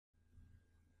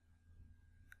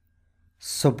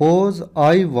Suppose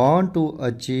I want to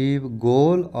achieve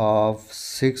goal of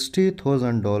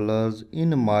 $60,000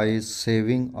 in my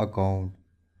saving account.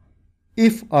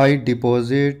 If I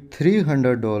deposit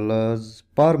 $300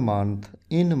 per month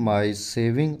in my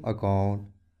saving account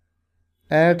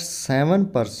at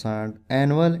 7%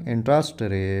 annual interest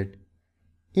rate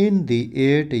in the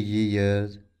 8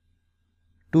 years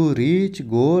to reach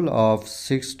goal of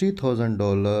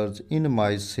 $60,000 in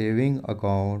my saving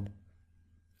account,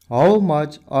 how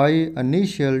much I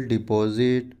initial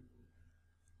deposit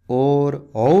or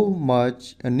how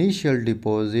much initial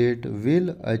deposit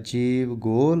will achieve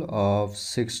goal of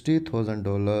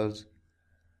 $60,000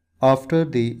 after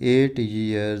the 8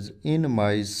 years in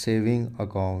my saving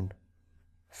account.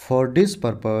 For this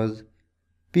purpose,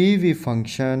 PV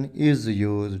function is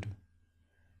used.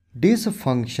 This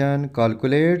function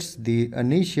calculates the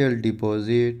initial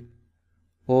deposit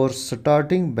or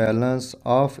starting balance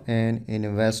of an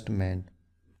investment.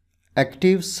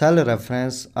 Active cell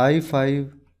reference I5.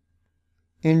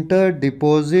 Enter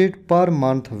deposit per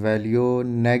month value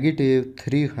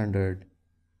 -300.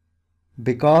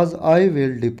 Because I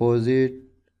will deposit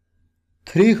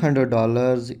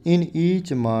 $300 in each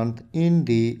month in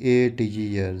the 8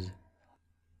 years.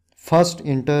 First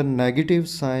enter negative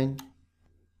sign,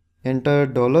 enter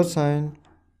 $sign,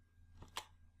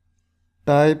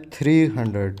 type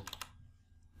 300,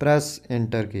 press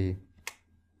enter key.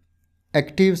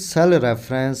 Active cell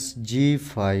reference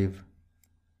G5,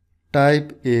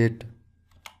 type 8,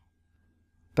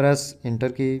 press enter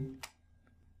key.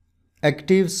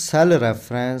 Active cell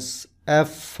reference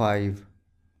F5,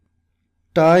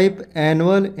 type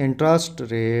annual interest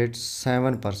rate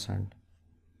 7%.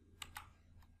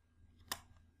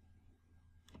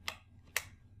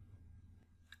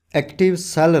 Active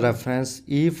cell reference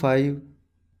E5,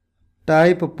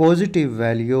 type positive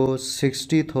value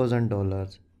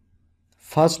 $60,000.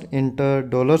 First enter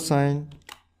 $sign,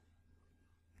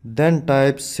 then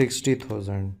type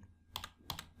 60,000.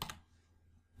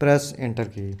 Press enter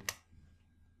key.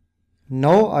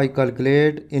 Now I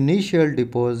calculate initial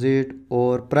deposit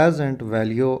or present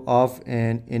value of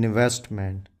an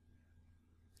investment.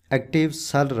 Active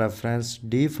cell reference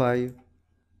D5,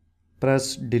 press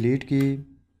delete key.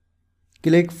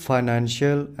 Click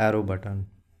financial arrow button.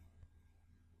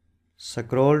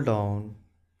 Scroll down.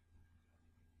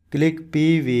 Click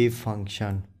PV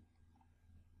function.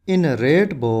 In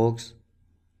rate box,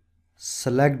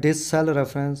 select this cell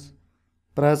reference.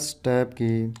 Press tab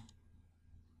key.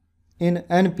 In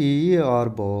NPER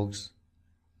box,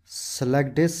 select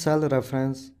this cell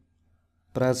reference.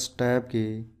 Press tab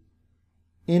key.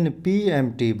 In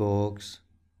PMT box,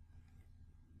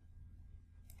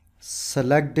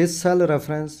 select this cell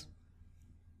reference,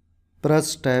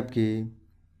 press tab key.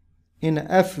 In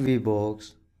FV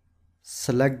box,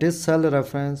 select this cell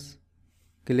reference,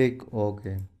 click OK.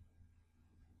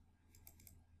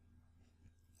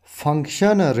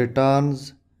 Function returns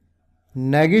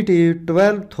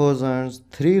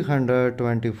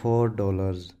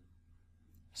 -$12,324.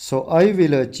 So I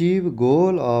will achieve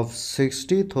goal of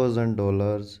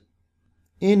 $60,000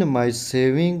 in my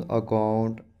saving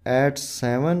account at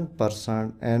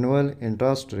 7% annual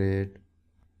interest rate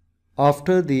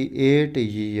after the 8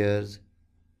 years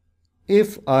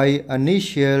if I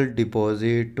initial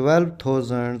deposit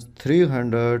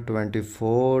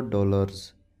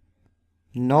 $12,324.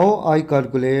 Now I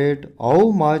calculate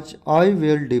how much I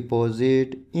will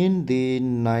deposit in the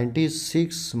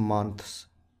 96 months.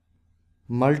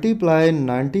 Multiply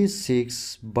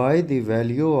 96 by the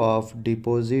value of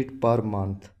deposit per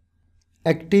month.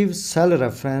 Active cell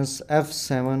reference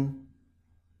F7,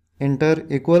 enter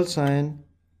equal sign,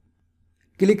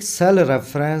 click cell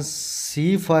reference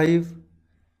C5,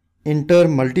 enter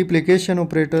multiplication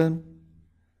operator,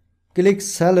 click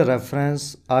cell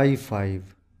reference I5,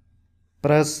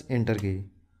 press enter key.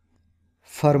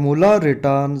 Formula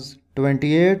returns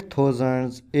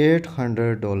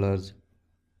 $28,800.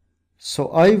 So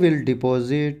I will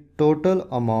deposit total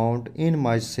amount in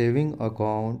my saving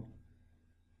account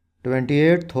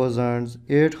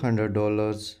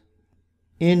 $28,800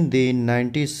 in the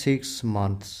 96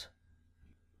 months.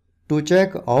 To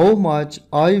check how much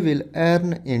I will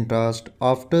earn interest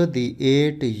after the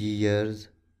 8 years,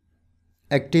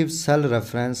 active cell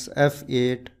reference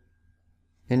F8,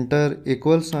 enter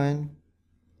equal sign,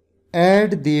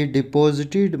 add the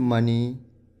deposited money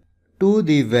to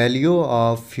the value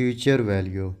of future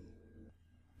value.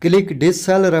 Click this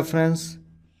cell reference,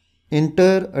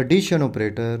 enter addition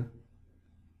operator,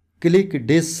 click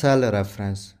this cell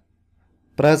reference,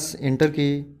 press enter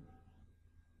key,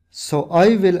 So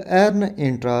I will earn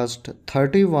interest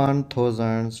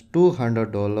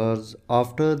 $31,200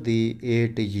 after the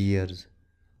 8 years.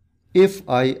 If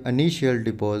I initial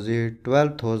deposit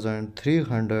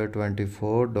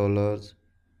 $12,324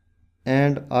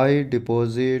 and I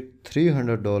deposit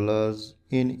 $300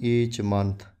 in each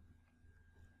month,